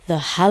The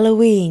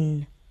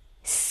Halloween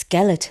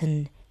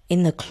Skeleton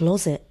in the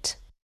Closet.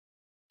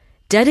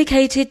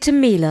 Dedicated to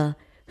Mila,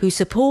 who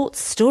supports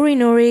Story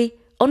Nori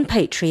on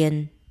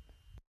Patreon.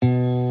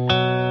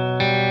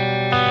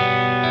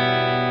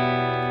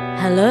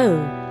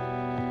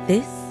 Hello,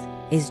 this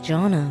is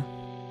Jana.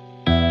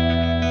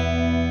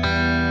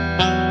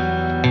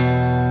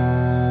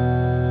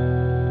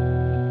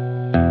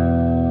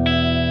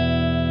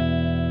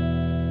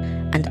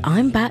 And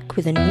I'm back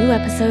with a new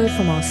episode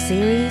from our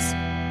series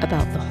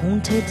about the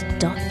haunted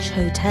Dutch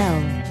hotel.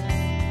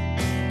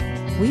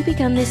 We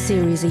began this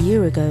series a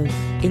year ago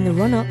in the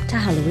run-up to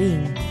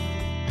Halloween.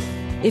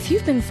 If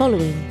you've been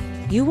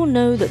following, you will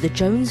know that the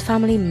Jones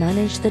family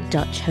managed the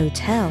Dutch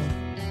hotel.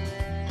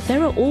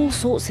 There are all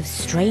sorts of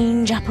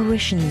strange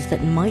apparitions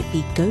that might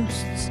be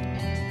ghosts,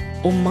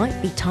 or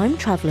might be time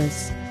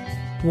travellers.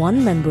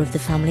 One member of the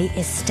family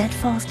is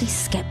steadfastly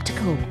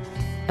sceptical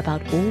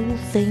about all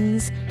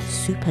things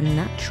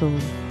supernatural.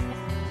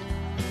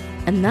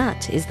 And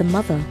that is the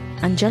mother,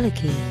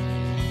 Angeleki.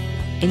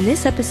 In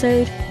this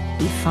episode,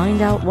 we find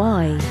out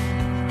why.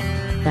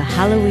 The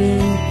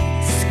Halloween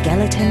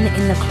Skeleton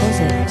in the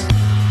Closet.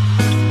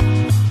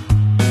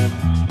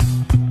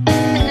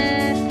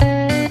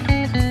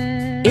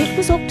 It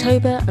was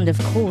October, and of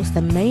course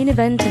the main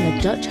event in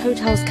the Dutch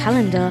hotel's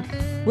calendar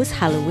was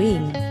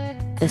Halloween.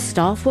 The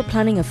staff were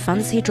planning a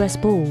fancy dress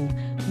ball,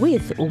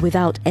 with or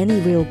without any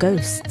real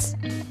ghosts.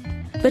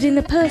 But in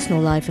the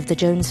personal life of the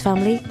Jones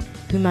family,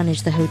 who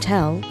managed the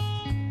hotel,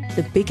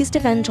 the biggest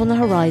event on the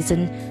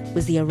horizon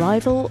was the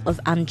arrival of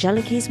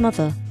Angeleki's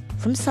mother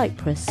from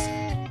Cyprus.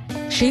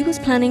 She was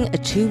planning a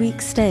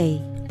 2-week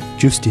stay.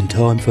 Just in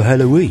time for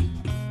Halloween,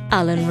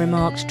 Alan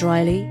remarked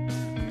dryly,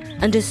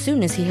 and as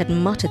soon as he had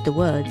muttered the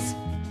words,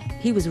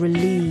 he was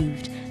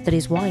relieved that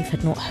his wife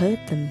had not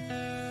heard them.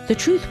 The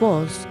truth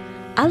was,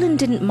 Alan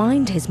didn't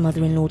mind his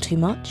mother-in-law too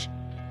much.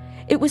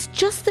 It was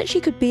just that she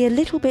could be a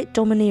little bit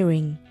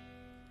domineering.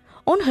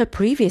 On her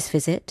previous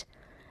visit,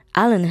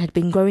 Alan had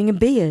been growing a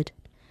beard.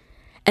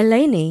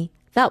 Eleni,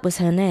 that was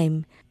her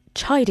name,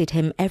 chided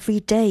him every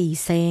day,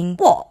 saying,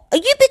 "What, are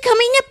you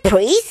becoming a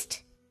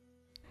priest?"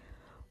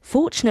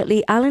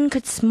 Fortunately, Alan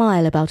could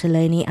smile about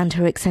Eleni and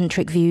her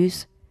eccentric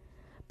views.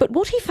 But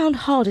what he found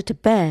harder to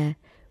bear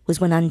was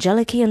when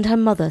Angeleki and her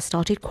mother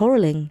started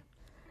quarrelling.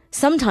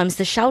 Sometimes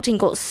the shouting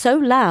got so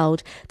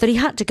loud that he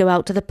had to go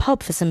out to the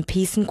pub for some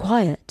peace and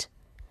quiet.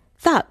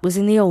 That was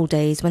in the old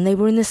days when they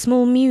were in the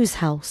small mews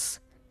house.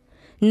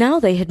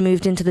 Now they had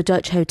moved into the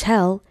Dutch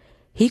hotel,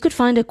 he could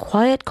find a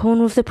quiet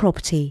corner of the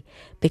property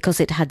because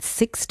it had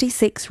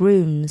 66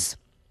 rooms.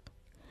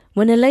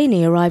 When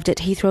Eleni arrived at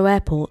Heathrow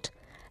Airport,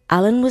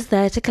 Alan was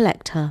there to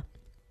collect her.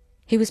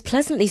 He was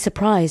pleasantly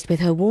surprised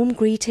with her warm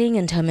greeting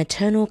and her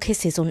maternal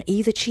kisses on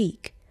either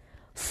cheek,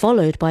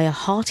 followed by a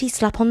hearty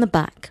slap on the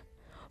back.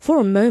 For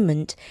a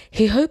moment,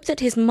 he hoped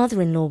that his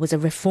mother-in-law was a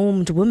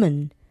reformed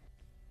woman.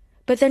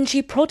 But then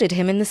she prodded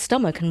him in the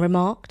stomach and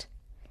remarked,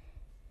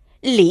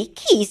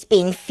 "Leaky's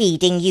been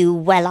feeding you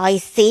well, I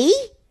see.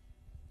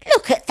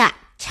 Look at that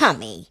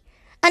tummy.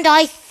 And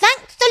I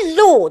thank the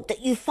Lord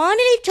that you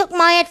finally took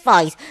my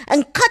advice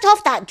and cut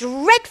off that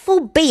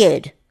dreadful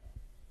beard."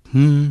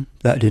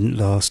 That didn't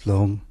last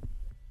long.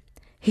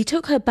 He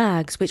took her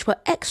bags, which were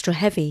extra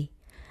heavy,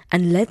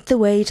 and led the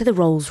way to the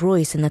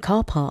Rolls-Royce in the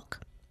car park.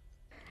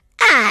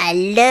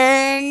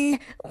 "Alan,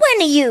 when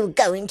are you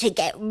going to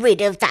get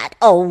rid of that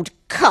old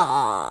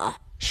car?"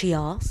 she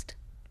asked.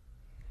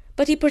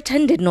 But he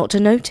pretended not to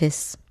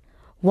notice.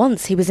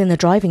 Once he was in the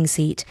driving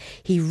seat,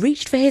 he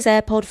reached for his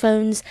AirPod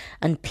phones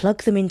and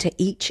plugged them into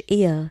each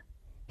ear.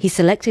 He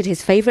selected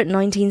his favourite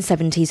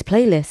 1970s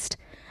playlist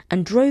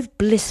and drove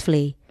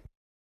blissfully.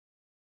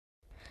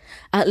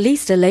 At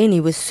least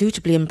Eleni was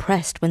suitably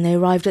impressed when they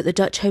arrived at the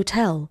Dutch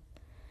hotel.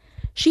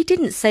 She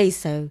didn't say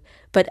so,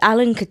 but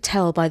Alan could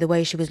tell by the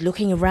way she was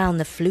looking around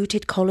the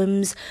fluted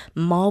columns,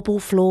 marble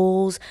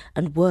floors,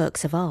 and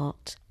works of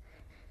art.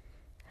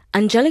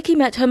 Angeleki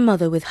met her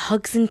mother with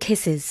hugs and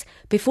kisses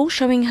before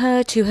showing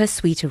her to her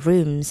suite of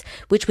rooms,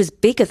 which was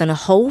bigger than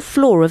a whole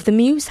floor of the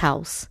Mews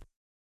house.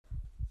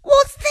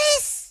 "What's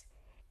this?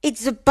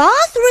 It's a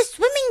bath or a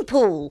swimming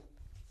pool?"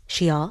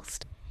 she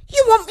asked.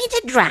 "You want me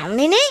to drown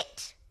in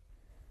it?"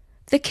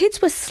 The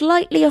kids were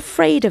slightly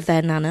afraid of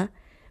their Nana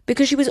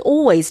because she was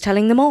always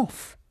telling them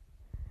off.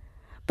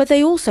 But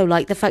they also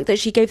liked the fact that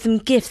she gave them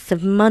gifts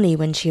of money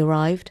when she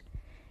arrived,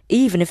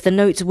 even if the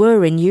notes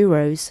were in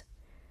euros.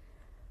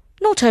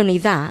 Not only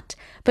that,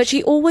 but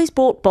she always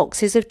bought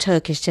boxes of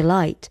Turkish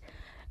delight,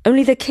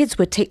 only the kids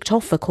were ticked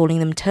off for calling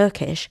them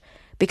Turkish,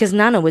 because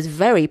Nana was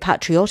very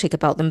patriotic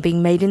about them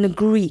being made in the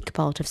Greek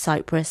part of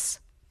Cyprus.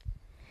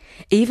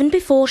 Even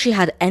before she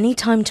had any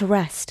time to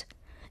rest,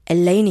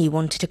 Eleni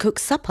wanted to cook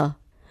supper.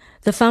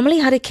 The family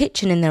had a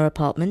kitchen in their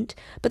apartment,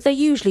 but they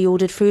usually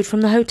ordered food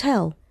from the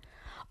hotel.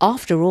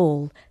 After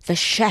all, the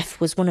chef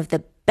was one of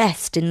the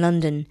best in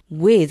London,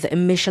 with a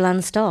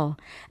Michelin star,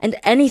 and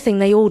anything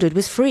they ordered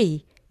was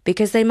free,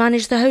 because they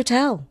managed the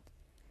hotel.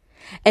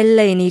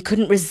 Eleni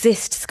couldn't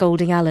resist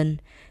scolding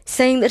Alan,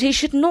 saying that he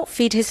should not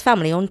feed his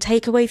family on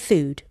takeaway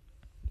food.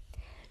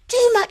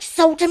 Too much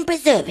salt and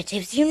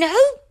preservatives, you know,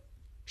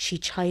 she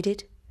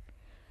chided.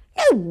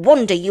 No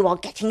wonder you are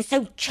getting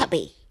so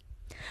chubby.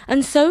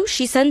 And so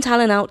she sent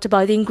Alan out to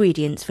buy the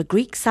ingredients for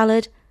Greek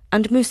salad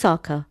and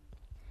moussaka.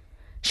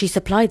 She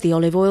supplied the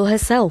olive oil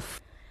herself.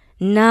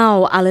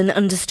 Now Alan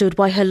understood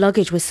why her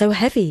luggage was so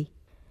heavy.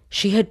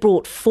 She had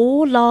brought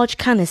 4 large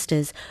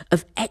canisters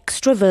of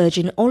extra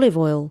virgin olive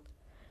oil.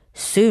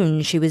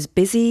 Soon she was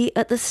busy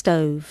at the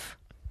stove.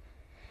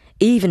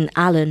 Even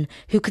Alan,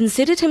 who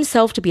considered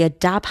himself to be a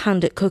dab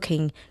hand at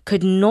cooking,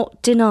 could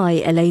not deny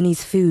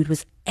Eleni's food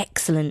was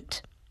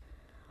excellent.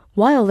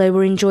 While they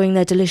were enjoying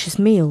their delicious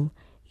meal,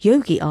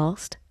 Yogi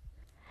asked,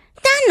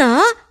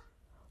 Nana,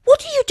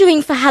 what are you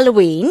doing for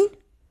Halloween?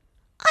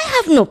 I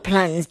have no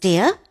plans,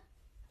 dear,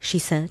 she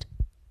said.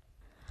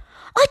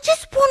 I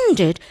just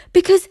wondered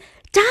because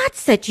Dad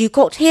said you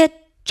got here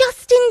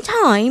just in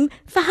time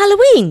for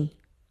Halloween,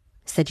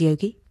 said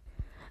Yogi.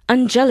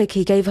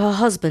 Angeleki gave her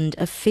husband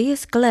a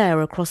fierce glare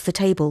across the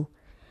table,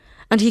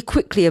 and he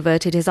quickly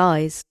averted his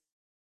eyes.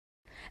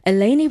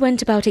 Eleni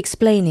went about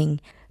explaining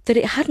that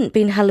it hadn't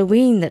been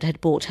Halloween that had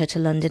brought her to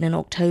London in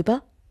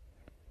October.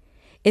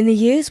 In the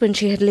years when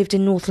she had lived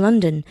in North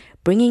London,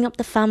 bringing up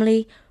the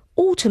family,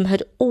 autumn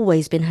had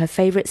always been her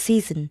favourite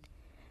season,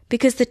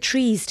 because the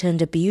trees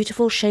turned a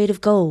beautiful shade of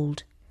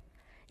gold.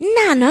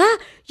 Nana,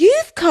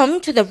 you've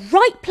come to the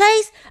right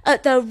place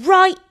at the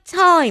right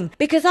time,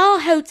 because our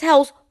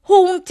hotel's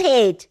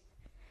haunted.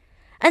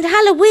 And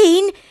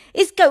Halloween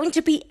is going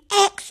to be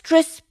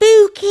extra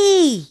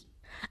spooky,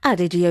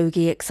 added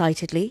Yogi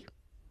excitedly.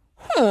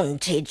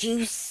 Haunted,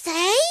 you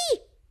say?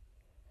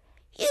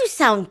 You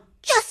sound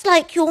just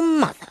like your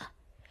mother.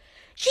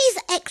 She's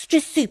extra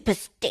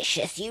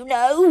superstitious, you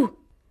know.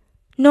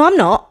 No, I'm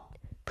not,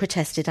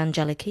 protested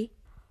Angeleki.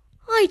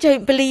 I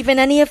don't believe in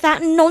any of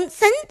that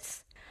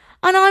nonsense,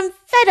 and I'm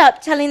fed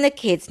up telling the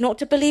kids not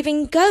to believe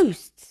in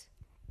ghosts.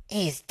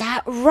 Is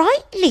that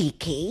right,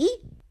 Leaky?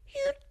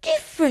 You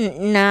different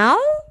now?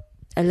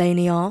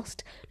 Eleni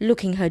asked,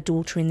 looking her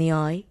daughter in the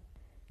eye.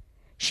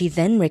 She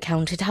then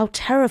recounted how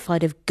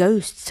terrified of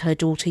ghosts her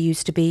daughter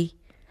used to be,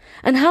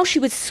 and how she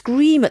would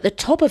scream at the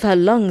top of her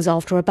lungs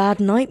after a bad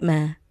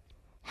nightmare.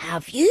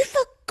 Have you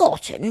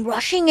forgotten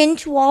rushing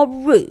into our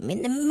room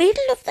in the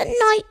middle of the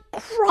night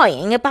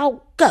crying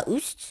about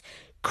ghosts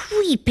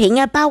creeping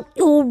about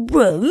your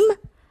room?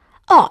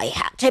 I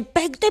had to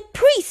beg the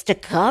priest to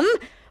come,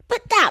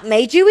 but that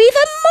made you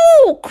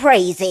even more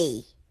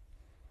crazy.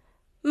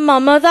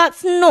 Mama,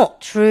 that's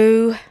not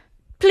true.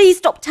 Please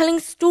stop telling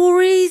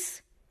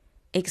stories,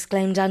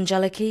 exclaimed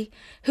Angeleki,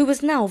 who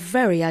was now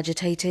very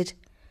agitated.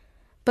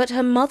 But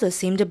her mother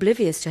seemed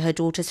oblivious to her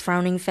daughter's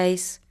frowning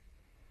face.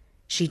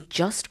 She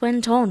just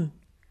went on.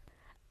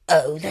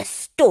 Oh, the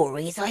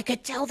stories I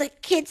could tell the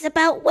kids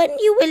about when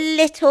you were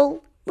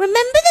little.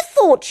 Remember the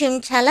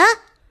fortune teller?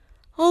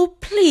 Oh,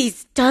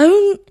 please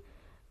don't,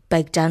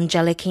 begged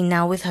Angeleki,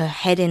 now with her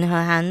head in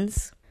her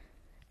hands.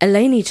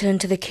 Eleni turned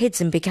to the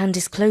kids and began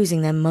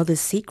disclosing their mother's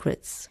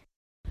secrets.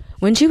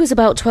 When she was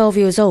about 12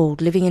 years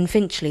old, living in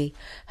Finchley,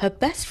 her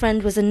best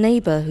friend was a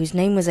neighbour whose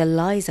name was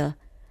Eliza,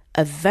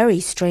 a very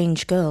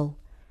strange girl.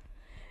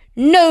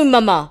 No,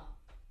 Mama,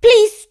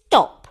 please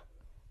stop.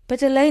 But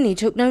Eleni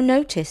took no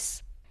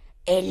notice.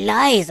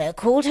 Eliza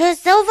called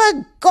herself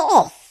a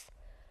goth.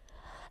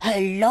 Her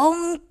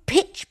long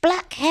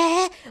pitch-black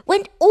hair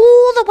went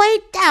all the way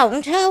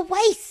down to her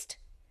waist.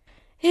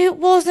 It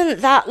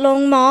wasn't that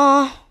long,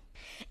 Ma.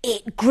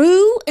 It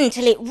grew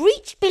until it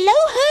reached below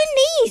her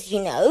knees,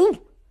 you know.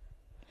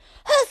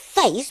 Her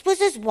face was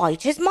as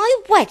white as my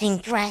wedding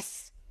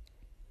dress,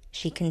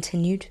 she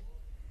continued,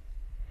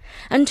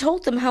 and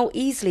told them how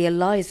easily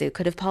Eliza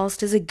could have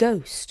passed as a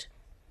ghost.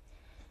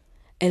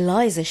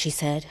 Eliza, she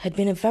said, had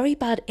been a very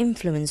bad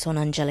influence on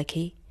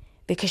Angeleki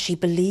because she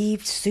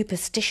believed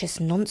superstitious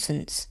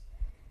nonsense.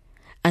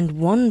 And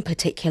one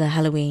particular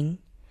Halloween,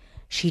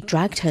 she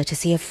dragged her to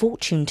see a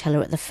fortune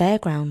teller at the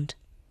fairground.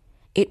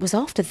 It was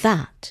after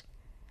that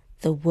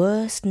the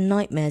worst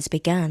nightmares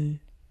began.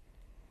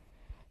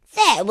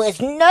 There was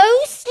no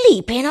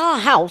sleep in our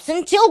house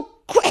until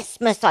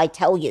Christmas, I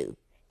tell you.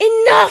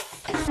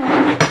 Enough!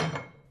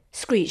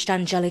 Screeched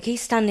Angeleki,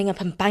 standing up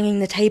and banging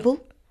the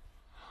table.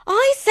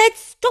 I said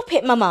stop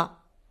it, Mama.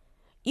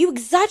 You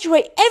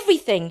exaggerate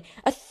everything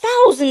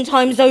 1,000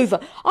 times over.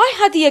 I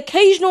had the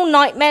occasional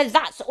nightmare,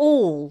 that's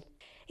all.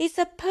 It's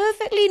a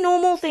perfectly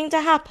normal thing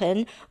to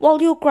happen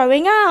while you're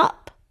growing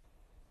up.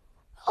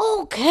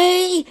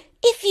 Okay,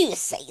 if you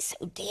say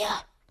so,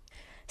 dear,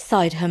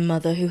 sighed her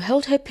mother, who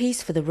held her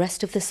peace for the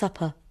rest of the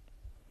supper.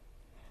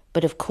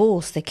 But of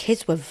course the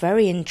kids were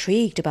very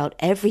intrigued about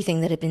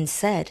everything that had been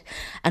said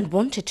and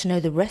wanted to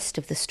know the rest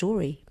of the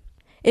story.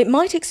 It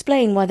might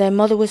explain why their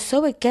mother was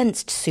so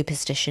against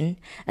superstition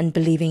and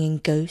believing in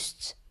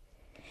ghosts,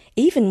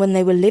 even when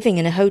they were living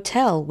in a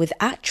hotel with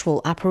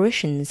actual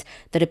apparitions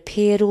that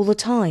appeared all the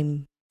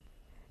time.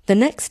 The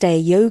next day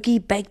Yogi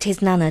begged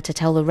his Nana to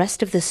tell the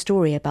rest of the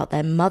story about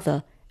their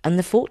mother and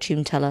the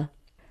fortune teller,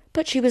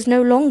 but she was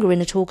no longer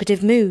in a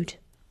talkative mood.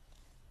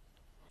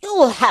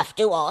 You'll have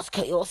to ask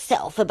her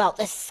yourself about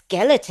the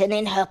skeleton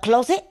in her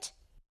closet,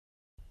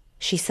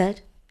 she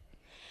said.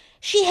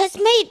 She has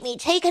made me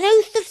take an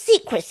oath of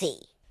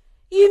secrecy.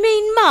 You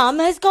mean Mum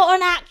has got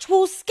an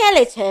actual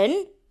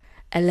skeleton?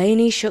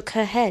 Eleni shook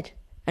her head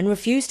and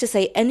refused to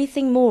say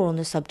anything more on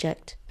the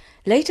subject.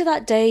 Later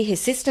that day, his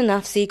sister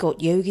Nafsi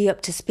got Yogi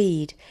up to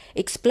speed,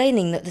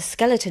 explaining that the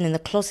skeleton in the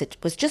closet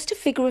was just a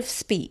figure of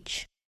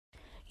speech.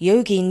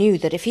 Yogi knew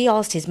that if he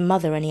asked his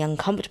mother any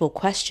uncomfortable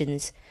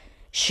questions,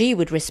 she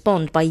would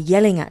respond by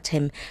yelling at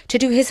him to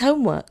do his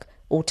homework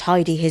or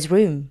tidy his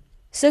room.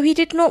 So he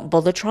did not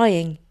bother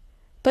trying.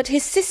 But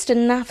his sister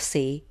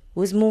Nafsi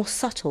was more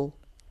subtle.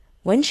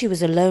 When she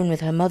was alone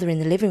with her mother in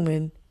the living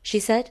room, she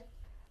said,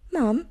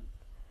 "Mum,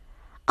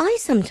 I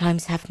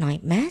sometimes have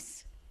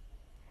nightmares.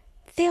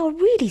 They are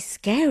really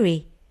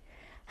scary.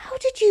 How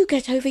did you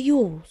get over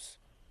yours?"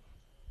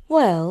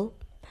 "Well,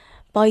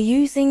 by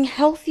using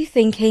healthy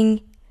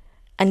thinking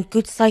and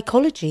good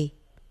psychology,"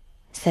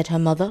 said her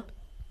mother.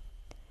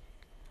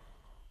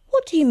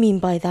 "What do you mean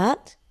by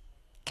that?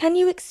 Can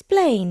you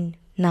explain?"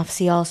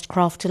 Nafsi asked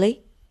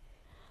craftily.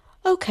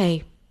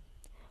 "Okay,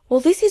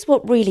 well, this is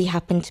what really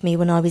happened to me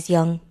when I was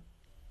young,"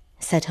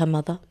 said her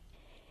mother.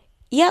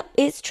 "Yep,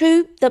 it's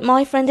true that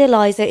my friend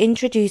Eliza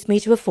introduced me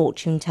to a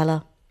fortune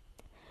teller.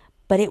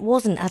 But it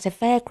wasn't at a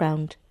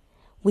fairground.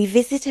 We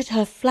visited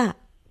her flat,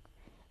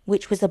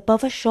 which was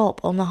above a shop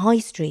on the high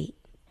street.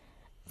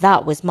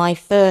 That was my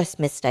first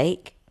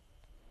mistake.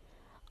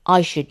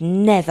 I should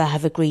never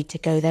have agreed to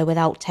go there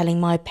without telling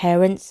my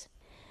parents.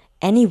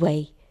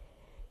 Anyway,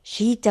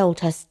 she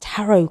dealt us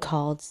tarot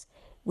cards,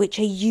 which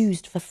are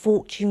used for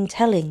fortune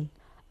telling."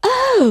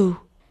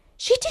 "Oh,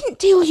 she didn't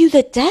deal you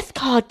the death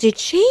card, did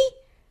she?"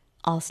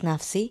 asked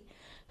Nafsi,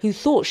 who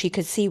thought she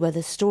could see where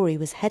the story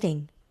was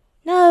heading.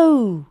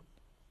 "No,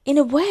 in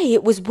a way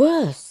it was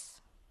worse.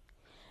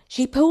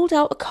 She pulled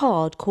out a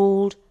card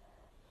called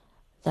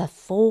the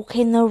Fork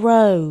in the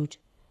Road.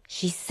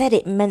 She said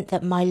it meant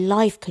that my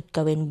life could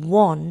go in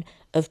one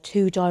of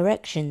two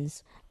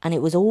directions, and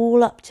it was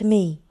all up to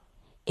me.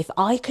 If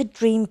I could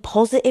dream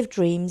positive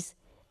dreams,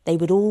 they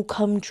would all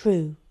come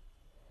true.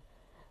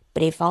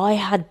 But if I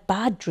had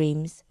bad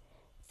dreams,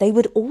 they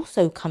would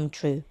also come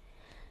true.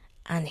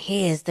 And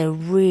here's the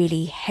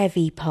really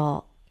heavy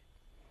part.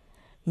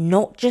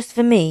 Not just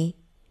for me,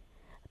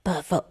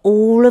 but for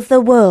all of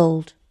the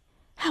world."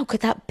 "How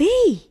could that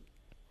be?"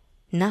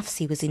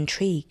 Nafsi was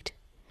intrigued.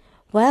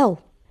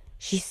 "Well,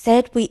 she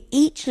said we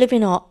each live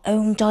in our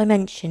own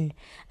dimension,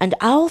 and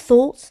our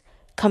thoughts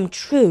come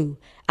true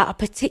at a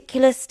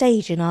particular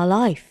stage in our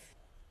life.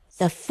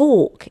 The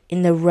fork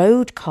in the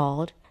road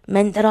card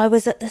meant that I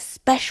was at the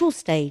special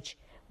stage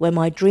where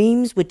my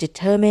dreams would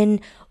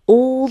determine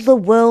all the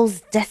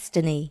world's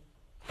destiny."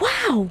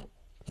 "Wow,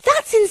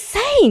 that's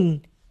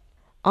insane!"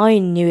 I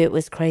knew it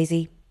was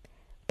crazy,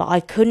 but I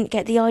couldn't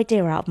get the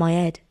idea out of my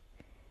head.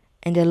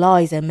 And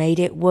Eliza made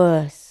it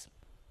worse.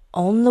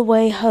 On the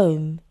way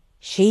home,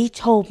 she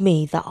told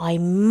me that I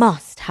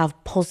must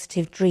have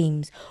positive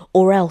dreams,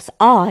 or else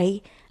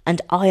I,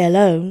 and I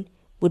alone,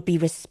 would be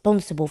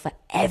responsible for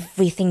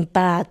everything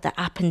bad that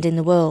happened in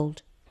the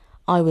world.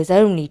 I was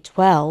only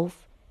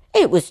 12.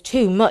 It was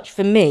too much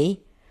for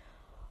me.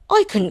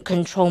 I couldn't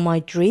control my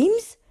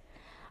dreams,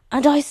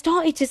 and I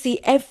started to see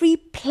every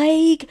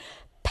plague,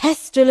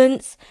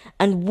 pestilence,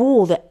 and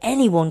war that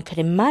anyone could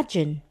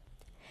imagine.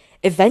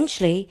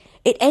 Eventually,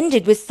 it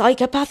ended with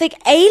psychopathic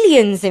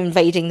aliens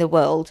invading the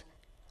world.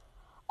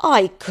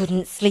 I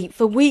couldn't sleep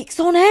for weeks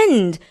on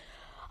end.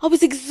 I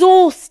was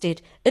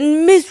exhausted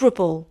and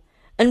miserable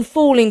and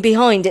falling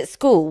behind at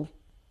school."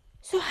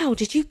 "So how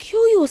did you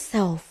cure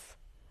yourself?"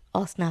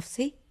 asked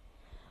Nafsi.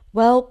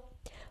 "Well,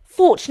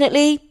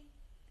 fortunately,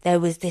 there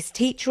was this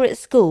teacher at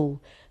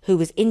school who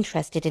was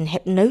interested in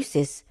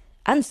hypnosis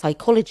and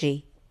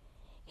psychology.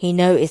 He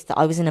noticed that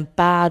I was in a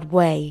bad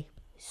way.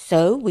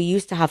 So we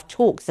used to have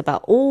talks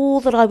about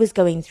all that I was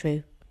going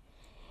through.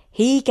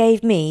 He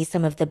gave me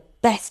some of the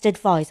best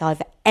advice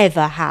I've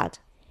ever had.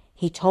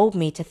 He told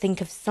me to think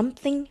of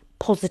something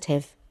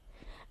positive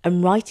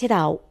and write it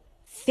out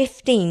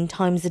 15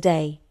 times a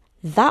day.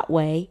 That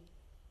way,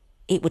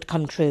 it would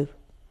come true."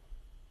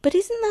 "But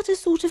isn't that a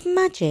sort of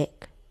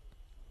magic?"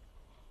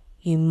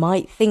 "You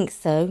might think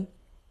so,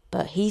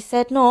 but he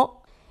said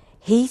not.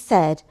 He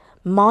said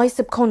my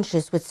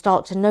subconscious would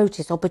start to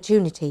notice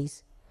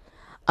opportunities,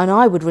 and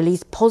I would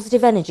release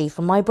positive energy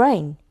from my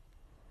brain.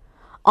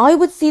 I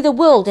would see the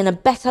world in a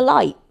better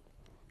light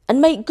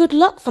and make good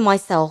luck for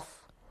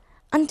myself."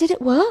 "And did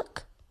it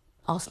work?"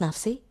 asked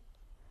Nafsi.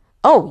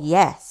 "Oh,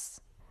 yes.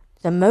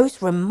 The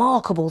most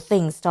remarkable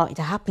things started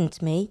to happen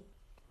to me.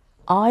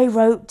 I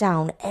wrote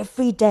down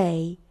every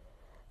day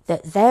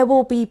that there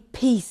will be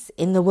peace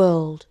in the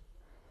world.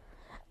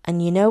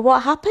 And you know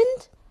what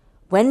happened?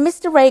 When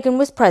Mr. Reagan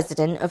was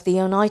president of the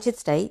United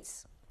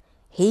States,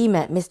 he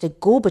met Mr.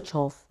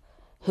 Gorbachev,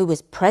 who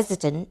was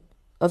president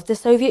of the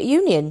Soviet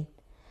Union,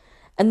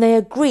 and they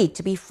agreed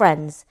to be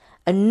friends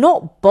and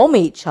not bomb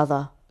each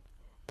other."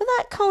 "But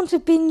that can't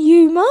have been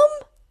you, Mum,"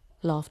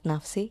 laughed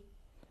Nafsi.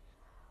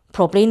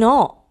 "Probably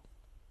not.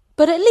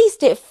 But at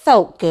least it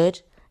felt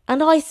good,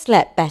 and I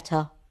slept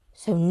better.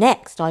 So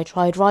next I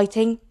tried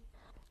writing.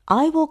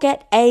 I will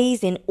get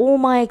A's in all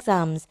my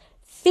exams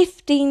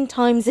 15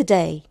 times a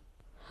day.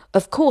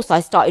 Of course,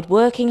 I started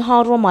working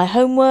harder on my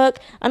homework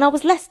and I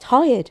was less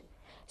tired.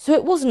 So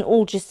it wasn't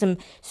all just some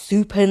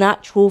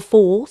supernatural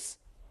force.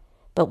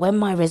 But when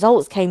my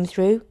results came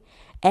through,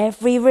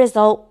 every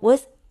result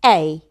was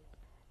A.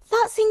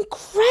 That's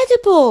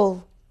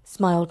incredible,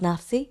 smiled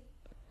Nafsi.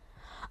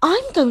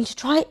 I'm going to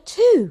try it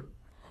too.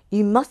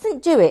 You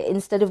mustn't do it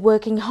instead of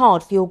working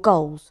hard for your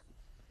goals,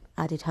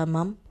 added her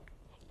mum.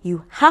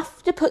 You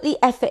have to put the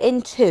effort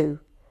in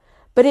too,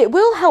 but it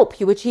will help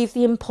you achieve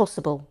the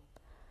impossible.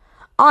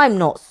 I'm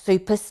not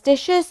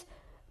superstitious,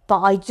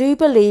 but I do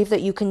believe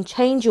that you can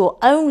change your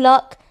own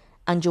luck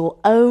and your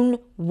own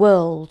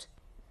world.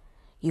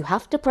 You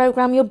have to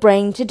program your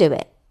brain to do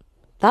it.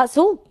 That's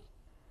all.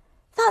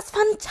 That's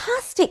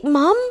fantastic,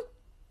 Mum,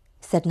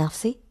 said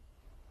Nafsi.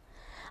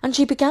 And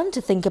she began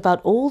to think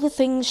about all the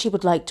things she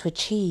would like to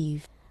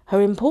achieve.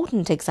 Her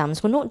important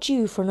exams were not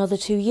due for another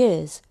 2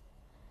 years,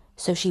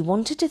 so she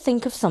wanted to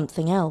think of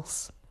something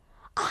else.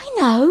 I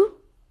know,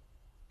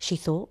 she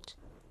thought.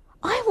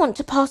 I want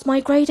to pass my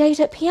grade 8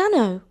 at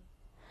piano.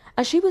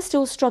 As she was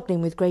still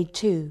struggling with grade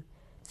 2,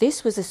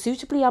 this was a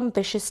suitably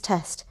ambitious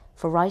test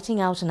for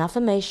writing out an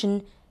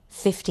affirmation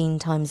 15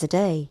 times a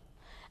day.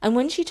 And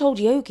when she told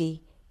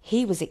Yogi,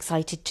 he was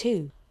excited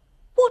too.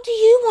 What do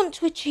you want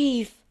to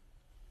achieve?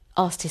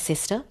 Asked his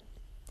sister.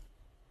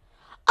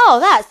 Oh,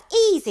 that's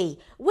easy.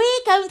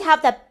 We're going to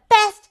have the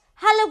best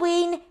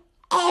Halloween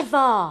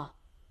ever.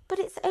 But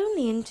it's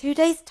only in 2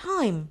 days'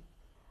 time.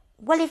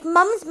 Well, if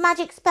Mum's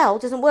magic spell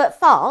doesn't work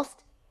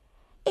fast,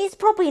 it's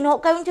probably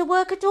not going to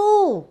work at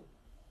all,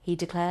 he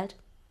declared.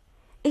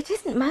 It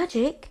isn't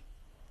magic.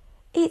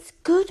 It's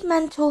good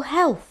mental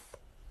health,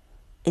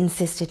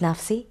 insisted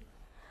Nafsi.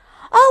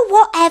 Oh,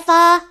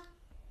 whatever.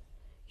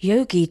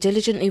 Yogi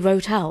diligently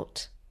wrote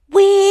out,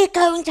 We're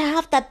going to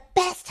have the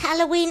best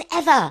Halloween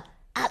ever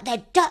at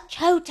the Dutch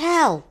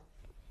Hotel.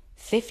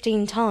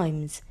 15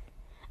 times.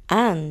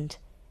 And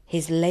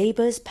his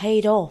labours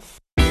paid off.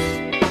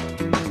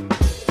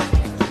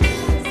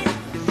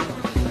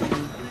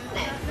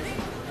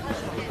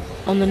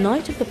 On the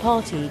night of the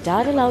party,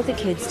 Dad allowed the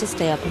kids to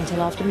stay up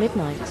until after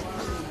midnight,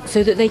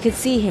 so that they could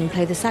see him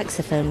play the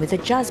saxophone with a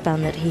jazz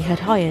band that he had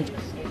hired.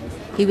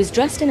 He was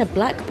dressed in a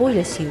black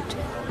boiler suit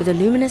with a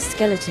luminous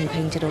skeleton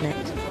painted on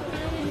it.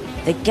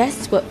 The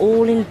guests were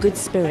all in good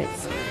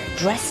spirits,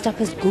 dressed up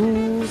as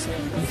ghouls,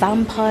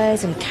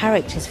 vampires and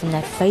characters from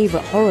their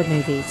favourite horror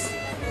movies.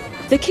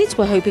 The kids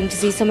were hoping to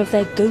see some of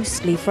their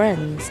ghostly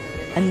friends,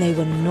 and they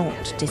were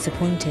not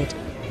disappointed.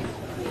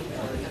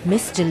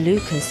 Mr.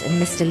 Lucas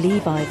and Mr.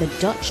 Levi, the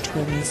Dutch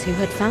twins who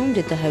had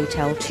founded the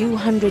hotel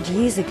 200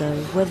 years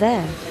ago, were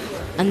there,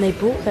 and they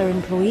brought their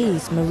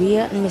employees,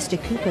 Maria and Mr.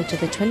 Cooper, to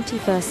the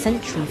 21st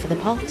century for the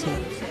party.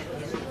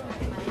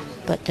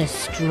 But the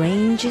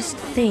strangest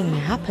thing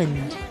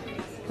happened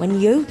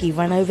when Yogi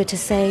ran over to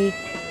say,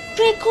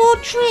 Trick or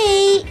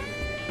treat!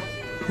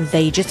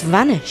 They just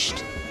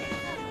vanished.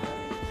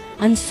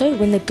 And so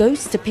when the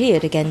ghosts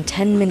appeared again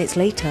 10 minutes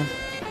later,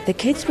 the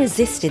kids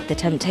resisted the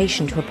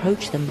temptation to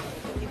approach them.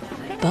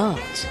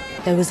 But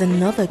there was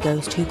another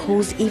ghost who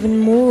caused even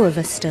more of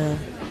a stir.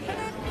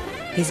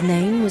 His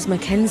name was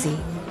Mackenzie,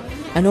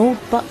 an old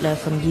butler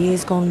from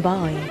years gone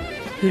by,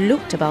 who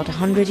looked about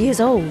 100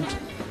 years old.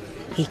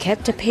 He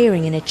kept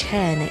appearing in a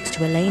chair next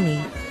to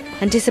Eleni,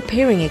 and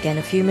disappearing again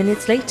a few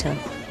minutes later.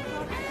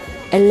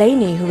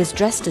 Eleni, who was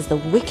dressed as the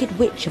Wicked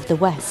Witch of the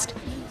West,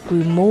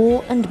 grew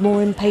more and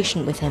more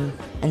impatient with him,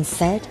 and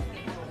said,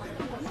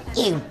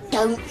 You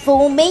don't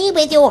fool me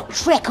with your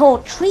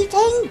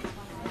trick-or-treating!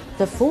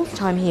 The fourth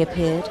time he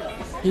appeared,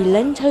 he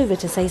leant over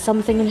to say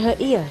something in her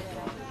ear.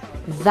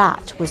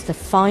 That was the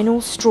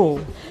final straw,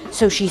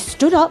 so she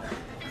stood up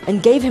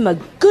and gave him a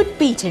good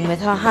beating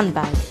with her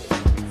handbag.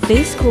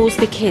 This caused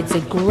the kids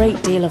a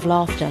great deal of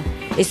laughter,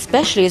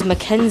 especially as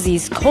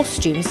Mackenzie's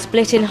costume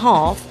split in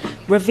half,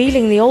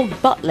 revealing the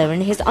old butler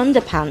in his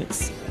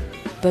underpants.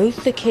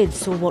 Both the kids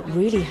saw what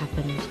really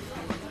happened,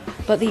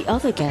 but the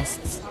other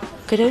guests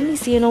could only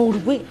see an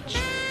old witch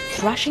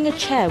thrashing a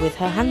chair with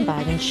her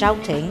handbag and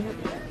shouting,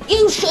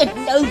 You should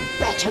know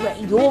better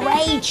at your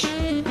age!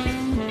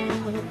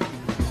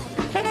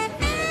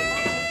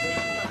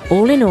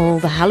 All in all,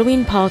 the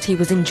Halloween party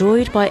was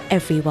enjoyed by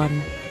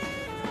everyone.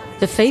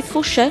 The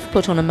faithful chef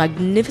put on a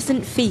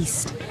magnificent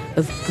feast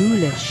of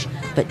ghoulish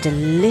but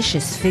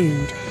delicious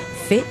food,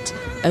 fit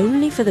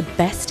only for the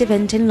best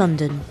event in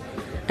London,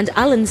 and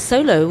Alan's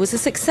solo was a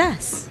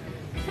success.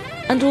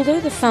 And although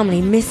the family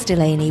missed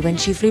Eleni when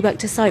she flew back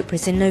to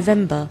Cyprus in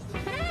November,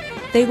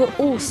 they were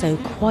also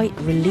quite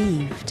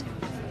relieved.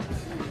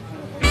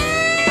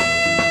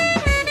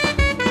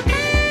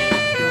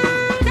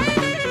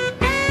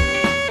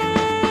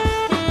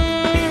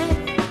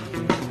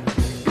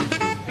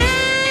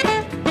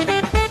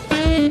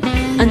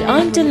 And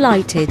I'm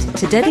delighted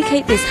to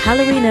dedicate this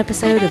Halloween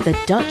episode of the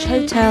Dutch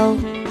Hotel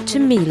to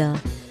Mila,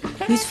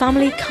 whose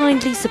family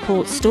kindly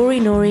supports Story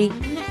Nori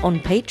on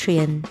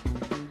Patreon.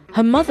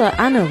 Her mother,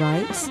 Anna,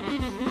 writes,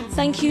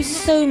 "Thank you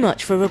so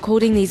much for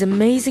recording these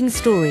amazing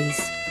stories.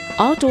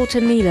 Our daughter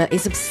Mila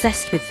is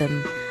obsessed with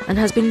them and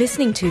has been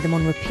listening to them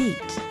on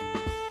repeat.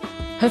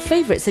 Her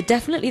favourites are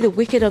definitely The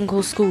Wicked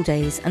Uncle's School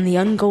Days and The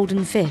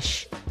Ungolden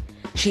Fish.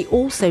 She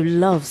also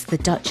loves The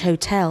Dutch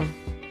Hotel.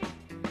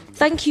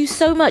 Thank you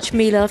so much,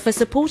 Mila, for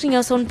supporting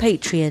us on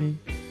Patreon.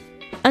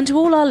 And to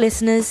all our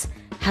listeners,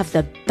 have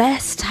the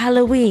best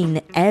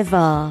Halloween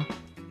ever."